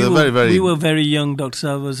 Yeah, they were very, very... We were very young, Dr.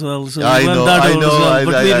 Saab, as well, so I we weren't that old as well,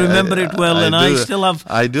 but we remember it well, and I still have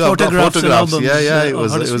photographs and albums. Yeah, it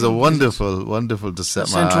was a wonderful to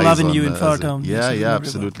set my eyes on. Central Avenue in Fartown. Yeah,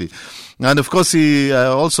 absolutely. And of course, he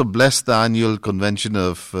also blessed the annual convention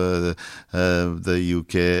of the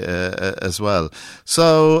UK as well.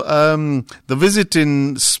 So the visit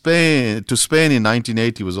to Spain in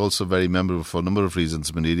 1980 was also very memorable for a number of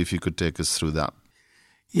reasons. Munir, if you could take us through that.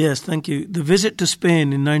 Yes, thank you. The visit to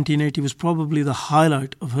Spain in 1980 was probably the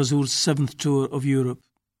highlight of Hazur's 7th tour of Europe.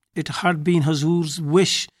 It had been Hazur's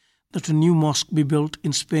wish that a new mosque be built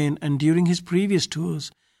in Spain, and during his previous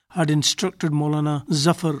tours had instructed Maulana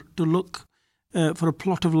Zafar to look for a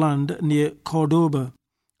plot of land near Cordoba.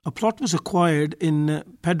 A plot was acquired in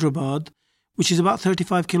Pedrabad, which is about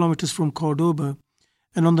 35 kilometers from Cordoba,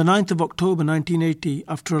 and on the 9th of October 1980,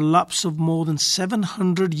 after a lapse of more than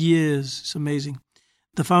 700 years, it's amazing,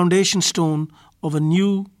 the foundation stone of a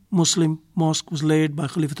new Muslim mosque was laid by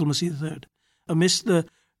Khalifatul Masih III. Amidst the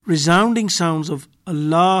resounding sounds of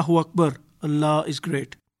Allahu Akbar, Allah is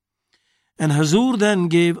great. And Hazur then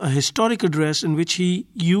gave a historic address in which he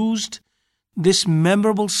used this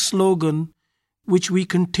memorable slogan, which we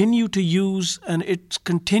continue to use, and it's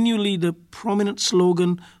continually the prominent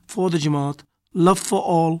slogan for the Jamaat: love for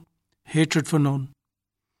all, hatred for none.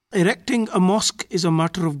 Erecting a mosque is a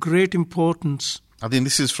matter of great importance. I think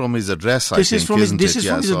this is from his address, This is from his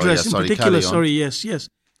address in particular. Yes.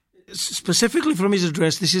 Specifically from his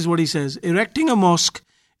address, this is what he says. Erecting a mosque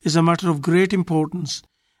is a matter of great importance,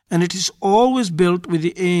 and it is always built with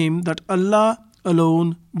the aim that Allah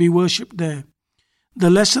alone be worshipped there.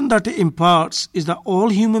 The lesson that it imparts is that all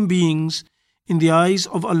human beings, in the eyes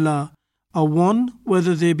of Allah, are one,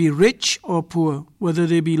 whether they be rich or poor, whether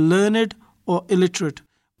they be learned or illiterate,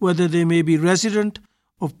 whether they may be resident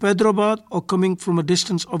of Hyderabad or coming from a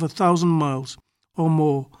distance of 1,000 miles or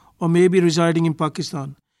more, or may be residing in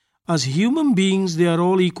Pakistan. As human beings, they are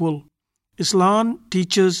all equal. Islam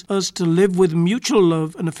teaches us to live with mutual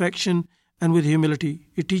love and affection and with humility.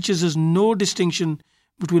 It teaches us no distinction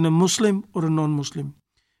between a Muslim or a non-Muslim.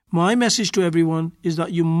 My message to everyone is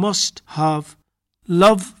that you must have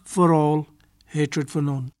love for all, hatred for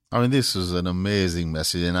none. I mean, this is an amazing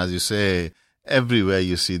message. And as you say, everywhere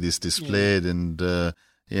you see this displayed. And, I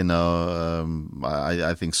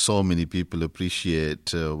think so many people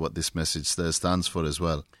appreciate what this message stands for as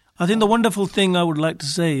well. I think the wonderful thing I would like to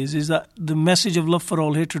say is that the message of love for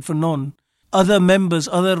all, hatred for none, other members,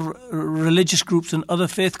 other religious groups and other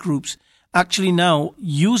faith groups actually now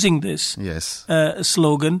using this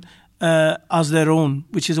slogan as their own,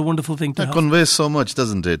 which is a wonderful thing to have. It conveys so much,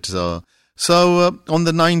 doesn't it? So on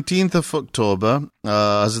the 19th of October,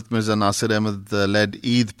 Hazrat Mirza Nasir Ahmad led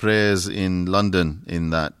Eid prayers in London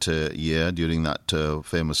in that year, during that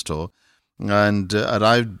famous tour, and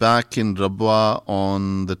arrived back in Rabwa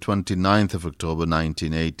on the 29th of October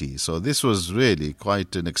 1980. So this was really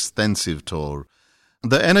quite an extensive tour.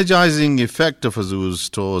 The energizing effect of Hazur's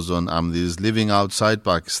tours on Ahmadis living outside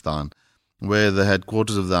Pakistan, where the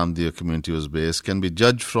headquarters of the Ahmadiyya community was based, can be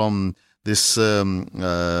judged from this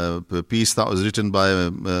piece that was written by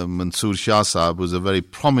Mansoor Shah Sahab, who's a very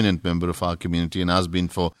prominent member of our community and has been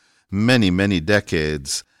for many, many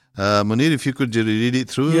decades. Munir, if you could read it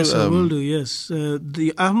through. Yes, I will do, yes.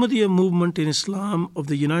 The Ahmadiyya movement in Islam of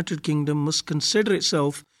the United Kingdom must consider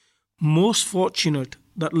itself most fortunate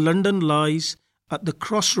that London lies at the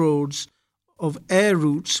crossroads of air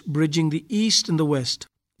routes bridging the East and the West.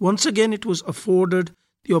 Once again, it was afforded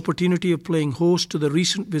the opportunity of playing host to the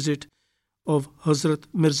recent visit of Hazrat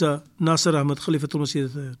Mirza Nasir Ahmad Khalifatul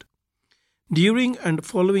Masih III. During and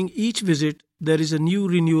following each visit, there is a new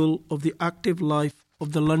renewal of the active life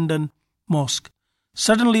of the London Mosque.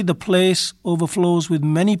 Suddenly, the place overflows with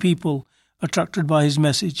many people attracted by his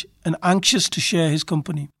message and anxious to share his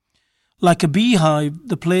company. Like a beehive,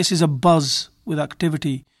 the place is abuzz with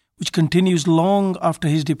activity, which continues long after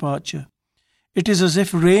his departure. It is as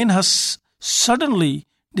if rain has suddenly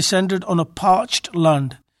descended on a parched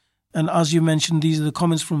land. And as you mentioned, these are the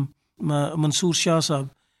comments from Mansoor Shah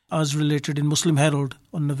Sahab, as related in Muslim Herald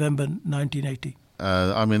on November 1980.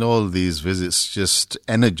 All these visits just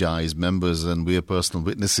energize members, and we are personal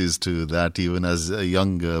witnesses to that, even as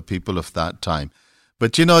young people of that time.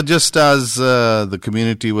 But, just as the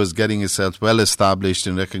community was getting itself well established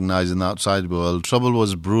and recognized in the outside world, trouble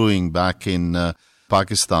was brewing back in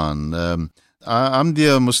Pakistan.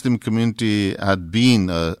 Ahmadiyya Muslim community had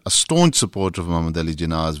been a staunch supporter of Muhammad Ali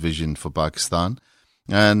Jinnah's vision for Pakistan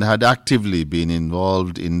and had actively been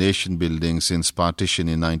involved in nation building since partition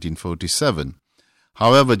in 1947.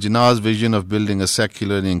 However, Jinnah's vision of building a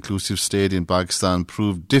secular and inclusive state in Pakistan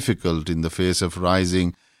proved difficult in the face of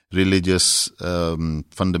rising religious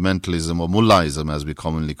fundamentalism, or mullaism as we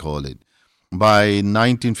commonly call it. By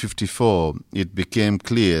 1954, it became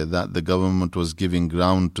clear that the government was giving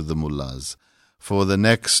ground to the mullahs. For the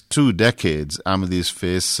next 2 decades, Ahmadis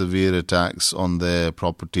faced severe attacks on their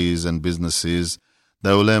properties and businesses.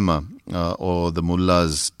 The ulema, or the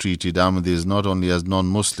mullahs, treated Ahmadis not only as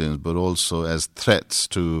non-Muslims but also as threats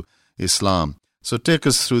to Islam. So take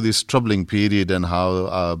us through this troubling period and how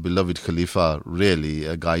our beloved Khalifa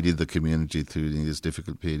really guided the community through this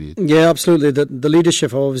difficult period. Yeah, absolutely. The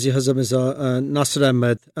leadership of obviously Hazrat Mirza Nasir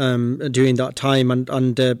Ahmad during that time, and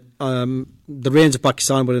the reins of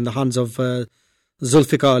Pakistan were in the hands of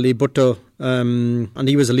Zulfikar Ali Bhutto, and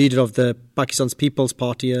he was a leader of the Pakistan's People's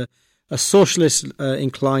Party, a socialist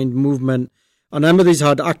inclined movement. And Ahmadis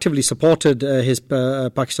had actively supported his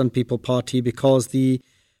Pakistan People Party because the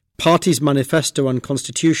party's manifesto and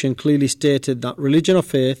constitution clearly stated that religion or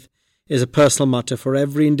faith is a personal matter for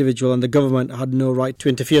every individual and the government had no right to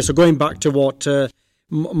interfere. So going back to what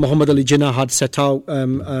Muhammad Ali Jinnah had set out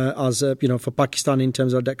as for Pakistan in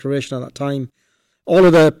terms of a declaration at that time, all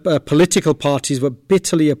of the political parties were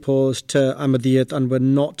bitterly opposed to Ahmadiyyat and were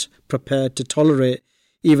not prepared to tolerate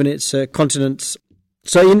even its continence.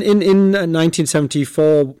 So in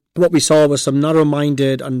 1974, what we saw was some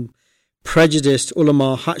narrow-minded and prejudiced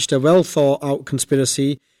ulama hatched a well-thought-out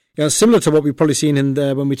conspiracy, similar to what we've probably seen in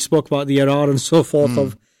when we spoke about the Irar and so forth,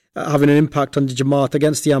 of having an impact on the Jamaat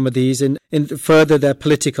against the Ahmadis in further their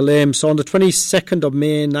political aims. So on the 22nd of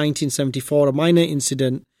May 1974, a minor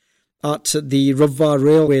incident at the Rabwa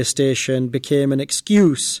railway station became an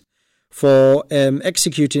excuse for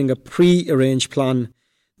executing a pre-arranged plan.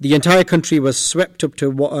 The entire country was swept up to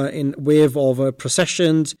in wave of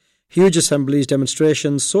processions, huge assemblies,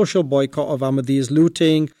 demonstrations, social boycott of Ahmadis,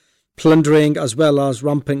 looting, plundering, as well as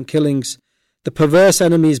rampant killings. The perverse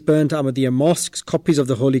enemies burnt Ahmadiyya mosques, copies of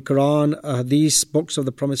the Holy Quran, these books of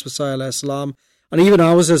the Promised Messiah ﷺ, and even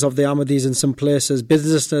houses of the Ahmadis in some places.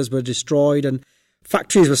 Businesses were destroyed and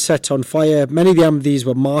factories were set on fire. Many of the Ahmadis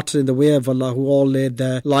were martyred in the way of Allah, who all laid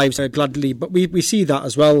their lives gladly. But we see that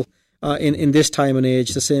as well in this time and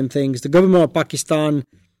age, the same things. The government of Pakistan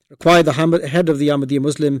required the head of the Ahmadiyya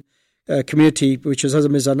Muslim community, which was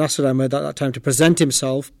Hazrat Mirza Nasir Ahmad at that time, to present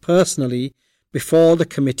himself personally before the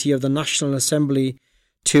committee of the National Assembly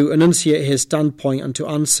to enunciate his standpoint and to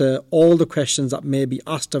answer all the questions that may be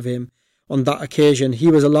asked of him on that occasion. He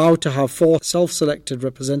was allowed to have 4 self-selected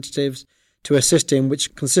representatives to assist him,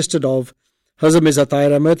 which consisted of Hazrat Mirza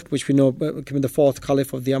Tahir Ahmad, which we know became the 4th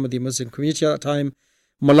Caliph of the Ahmadiyya Muslim community at that time,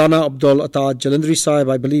 Maulana Abdul Attad Jalandhari Sahib,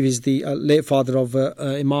 I believe he's the late father of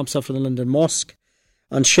Imam Sahib from the London Mosque,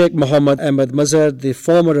 and Sheikh Muhammad Ahmad Mazhar, the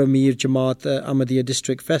former Amir Jamaat Ahmadiyya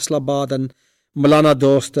District Faisalabad, and Maulana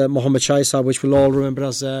Dost Muhammad Shah Sahib, which we'll all remember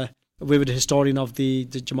as a vivid historian of the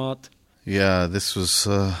Jamaat. Yeah, this was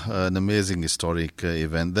an amazing historic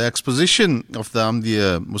event. The exposition of the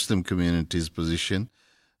Ahmadiyya Muslim community's position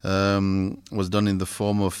was done in the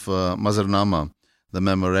form of Mazharnama, the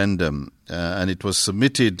memorandum, and it was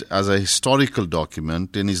submitted as a historical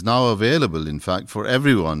document and is now available, in fact, for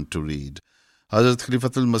everyone to read. Hazrat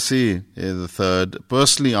Khalifatul Masih III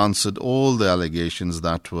personally answered all the allegations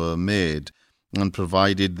that were made and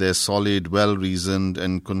provided their solid, well-reasoned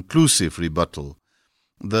and conclusive rebuttal.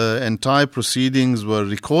 The entire proceedings were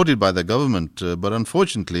recorded by the government, but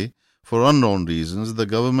unfortunately, for unknown reasons, the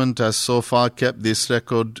government has so far kept this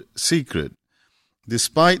record secret,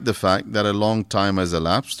 despite the fact that a long time has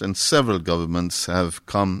elapsed and several governments have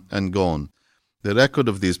come and gone. The record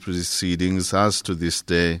of these proceedings has to this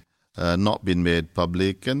day not been made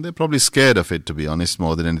public, and they're probably scared of it, to be honest,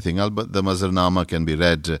 more than anything else, but the Mazharnama can be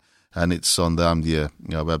read, and it's on the Ahmadiyya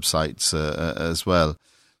websites as well.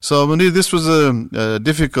 So, Munir, this was a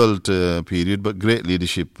difficult period, but great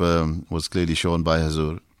leadership was clearly shown by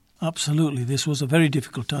Hazur. Absolutely. This was a very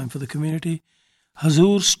difficult time for the community.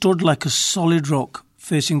 Hazur stood like a solid rock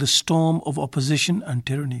facing the storm of opposition and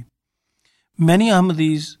tyranny. Many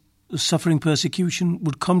Ahmadis suffering persecution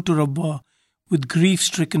would come to Rabwa with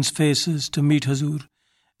grief-stricken faces to meet Hazur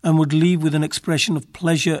and would leave with an expression of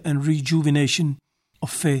pleasure and rejuvenation of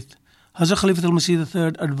faith. Hazrat Khalifatul Masih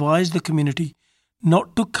III advised the community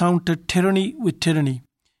not to counter tyranny with tyranny.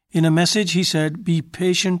 In a message he said, "Be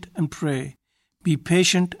patient and pray. Be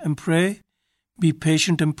patient and pray. Be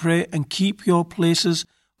patient and pray, and keep your places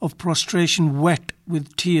of prostration wet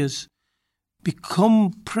with tears.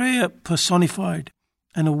 Become prayer personified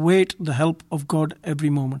and await the help of God every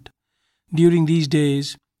moment." During these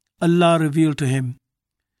days, Allah revealed to him,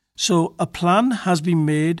 "So a plan has been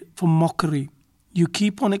made for mockery. You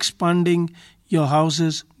keep on expanding your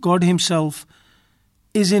houses. God himself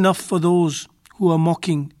is enough for those who are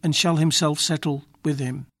mocking and shall himself settle with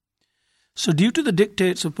him." So due to the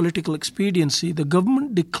dictates of political expediency, the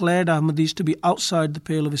government declared Ahmadis to be outside the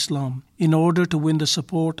pale of Islam in order to win the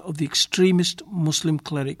support of the extremist Muslim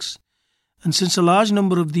clerics. And since a large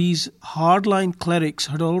number of these hardline clerics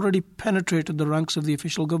had already penetrated the ranks of the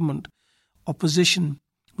official government, opposition,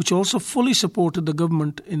 which also fully supported the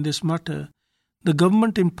government in this matter, the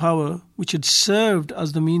government in power, which had served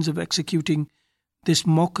as the means of executing this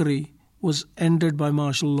mockery, was ended by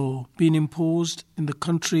martial law, being imposed in the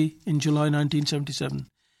country in July 1977.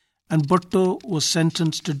 And Bhutto was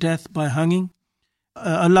sentenced to death by hanging.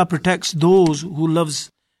 Allah protects those who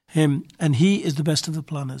loves him, and he is the best of the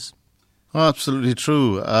planners. Oh, absolutely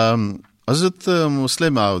true. Hazrat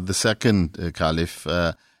Musleh Maud, the second Caliph,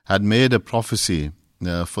 had made a prophecy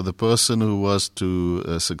for the person who was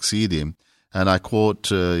to succeed him. And I quote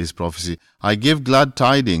his prophecy, "I give glad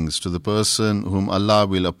tidings to the person whom Allah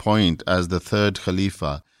will appoint as the third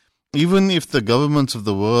Khalifa. Even if the governments of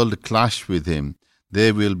the world clash with him,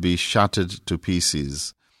 they will be shattered to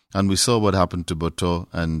pieces." And we saw what happened to Bhutto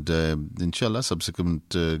and inshallah subsequent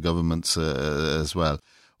governments as well.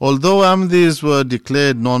 Although Ahmadis were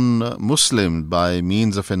declared non-Muslim by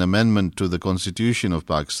means of an amendment to the constitution of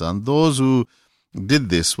Pakistan, those who did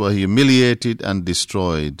this were humiliated and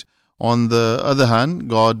destroyed. On the other hand,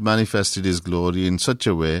 God manifested his glory in such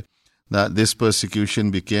a way that this persecution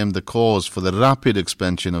became the cause for the rapid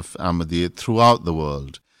expansion of Ahmadiyya throughout the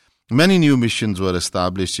world. Many new missions were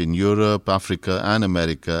established in Europe, Africa and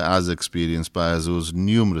America, as experienced by Hazur's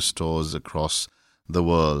numerous tours across the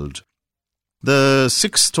world. The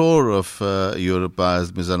sixth tour of Europe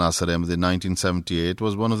as Mirza Nasir Ahmad in 1978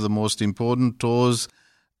 was one of the most important tours,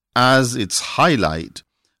 as its highlight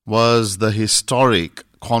was the historic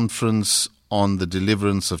conference on the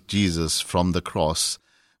deliverance of Jesus from the cross,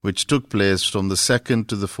 which took place from the 2nd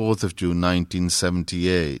to the 4th of June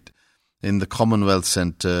 1978 in the Commonwealth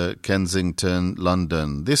Centre, Kensington,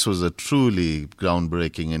 London. This was a truly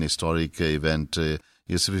groundbreaking and historic event.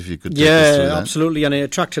 Yusuf, if you could take us through that. Yeah, absolutely, and it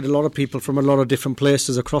attracted a lot of people from a lot of different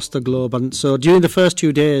places across the globe. And so during the first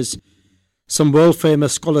 2 days, some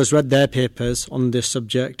world-famous scholars read their papers on this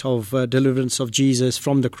subject of deliverance of Jesus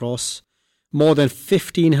from the cross. More than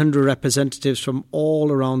 1,500 representatives from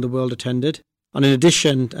all around the world attended. And in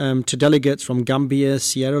addition to delegates from Gambia,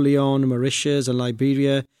 Sierra Leone, Mauritius and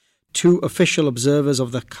Liberia, 2 official observers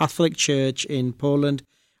of the Catholic Church in Poland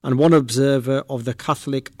and 1 observer of the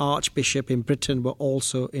Catholic Archbishop in Britain were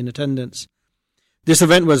also in attendance. This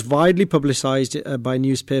event was widely publicised by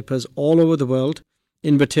newspapers all over the world.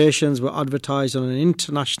 Invitations were advertised on an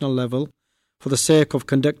international level for the sake of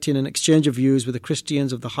conducting an exchange of views with the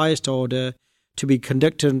Christians of the highest order, to be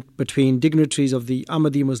conducted between dignitaries of the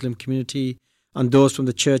Ahmadi Muslim community and those from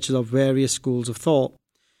the churches of various schools of thought.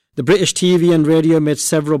 The British TV and radio made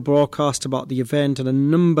several broadcasts about the event, and a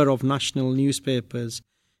number of national newspapers,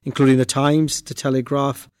 including The Times, The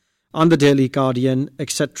Telegraph and The Daily Guardian,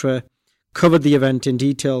 etc., covered the event in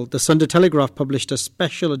detail. The Sunday Telegraph published a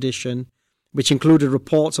special edition which included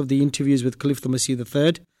reports of the interviews with Khalifatul Masih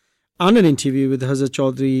III and an interview with Hazrat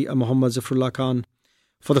Chaudhry Muhammad Zafrullah Khan.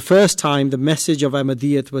 For the first time, the message of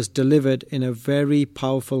Ahmadiyyat was delivered in a very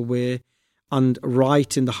powerful way and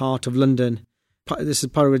right in the heart of London. This is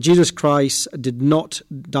paragraph. Jesus Christ did not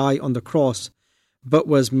die on the cross, but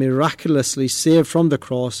was miraculously saved from the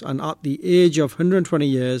cross, and at the age of 120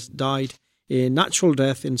 years died a natural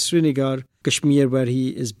death in Srinagar, Kashmir, where he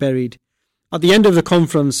is buried. At the end of the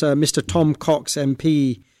conference, Mr. Tom Cox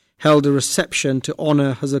MP held a reception to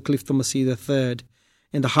honour Hazrat Khalifatul Masih III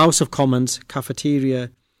in the House of Commons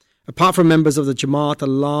cafeteria. Apart from members of the Jamaat,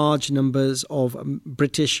 large numbers of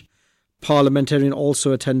British parliamentarians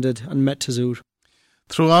also attended and met Hazur.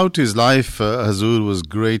 Throughout his life, Hazur was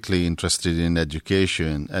greatly interested in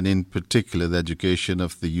education, and in particular the education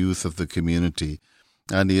of the youth of the community.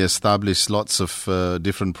 And he established lots of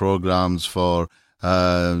different programs for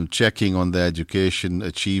checking on the education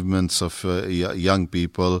achievements of young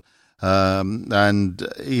people. And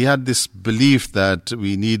he had this belief that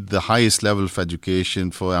we need the highest level of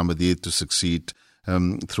education for Ahmadiyyat to succeed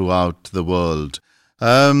throughout the world.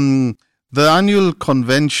 The annual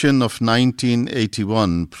convention of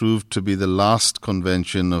 1981 proved to be the last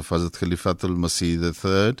convention of Hazrat Khalifatul Masih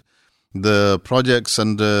III. The projects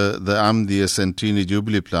under the Ahmadiyya Centenary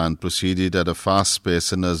Jubilee Plan proceeded at a fast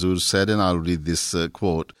pace, and Hazur said, and I'll read this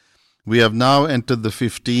quote, "We have now entered the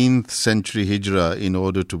 15th century Hijrah in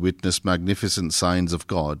order to witness magnificent signs of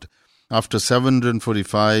God. After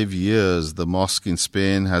 745 years, the mosque in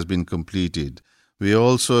Spain has been completed. We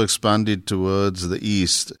also expanded towards the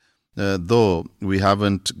east, though we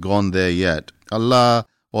haven't gone there yet. Allah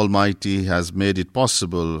Almighty has made it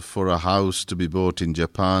possible for a house to be built in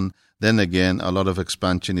Japan. Then again, a lot of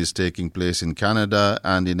expansion is taking place in Canada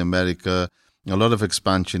and in America. A lot of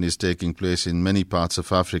expansion is taking place in many parts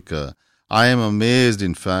of Africa. I am amazed,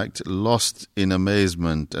 in fact, lost in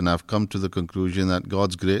amazement, and I've come to the conclusion that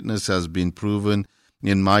God's greatness has been proven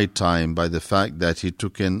in my time by the fact that He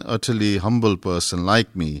took an utterly humble person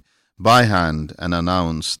like me by hand and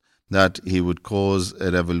announced that He would cause a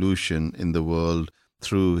revolution in the world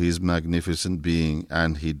through His magnificent being,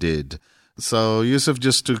 and He did." So, Yusuf,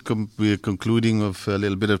 just to be concluding with a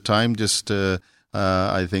little bit of time, just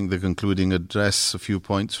I think the concluding address, a few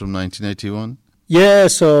points from 1981. Yeah,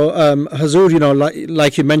 so Hazur,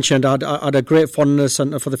 like you mentioned, had a great fondness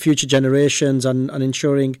for the future generations and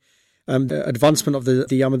ensuring the advancement of the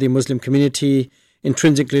Ahmadi Muslim community,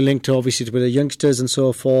 intrinsically linked to obviously with the youngsters and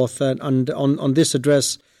so forth. And on this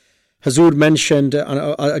address, Hazur mentioned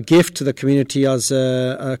a gift to the community as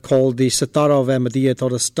called the Sitara of Ahmadiyyat, or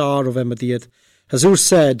the Star of Ahmadiyyat. Hazur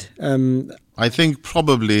said, I think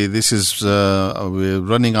probably this is, we're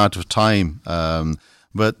running out of time,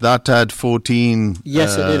 but that had 14.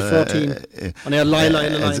 Yes, it did, 14. And it had Laila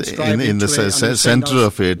in the center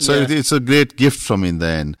of it. So it's a great gift from in the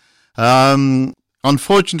end.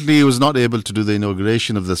 Unfortunately, he was not able to do the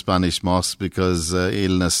inauguration of the Spanish mosque because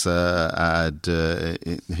illness had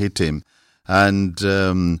hit him. And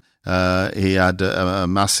he had a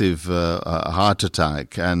massive heart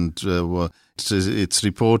attack. And it's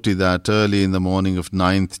reported that early in the morning of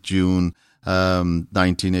 9th June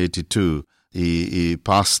 1982, he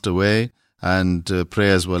passed away. and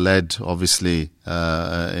prayers were led, obviously,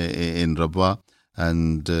 in Rabwa.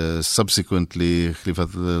 And subsequently,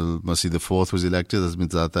 Khalifatul Masih IV was elected as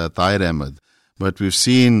Mirza Tahir Ahmad. But we've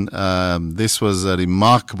seen this was a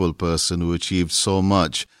remarkable person who achieved so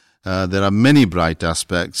much. There are many bright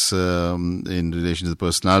aspects in relation to the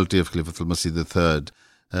personality of Khalifatul Masih III.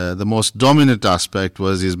 The most dominant aspect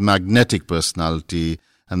was his magnetic personality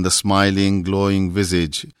and the smiling, glowing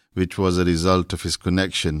visage, which was a result of his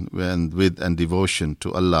connection and devotion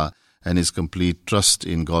to Allah and his complete trust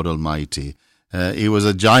in God Almighty. He was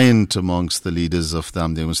a giant amongst the leaders of the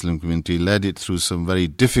Ahmadiyya Muslim community, led it through some very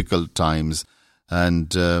difficult times,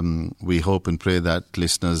 and we hope and pray that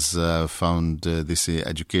listeners found this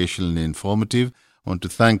educational and informative. I want to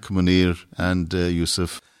thank Munir and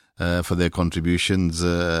Yusuf for their contributions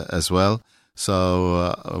as well.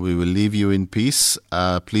 So we will leave you in peace.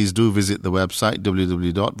 Please do visit the website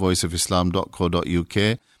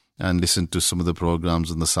www.voiceofislam.co.uk and listen to some of the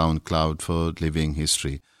programs on the SoundCloud for Living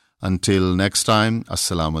History. Until next time,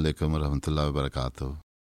 Assalamu alaikum wa rahmatullahi wa barakatuh.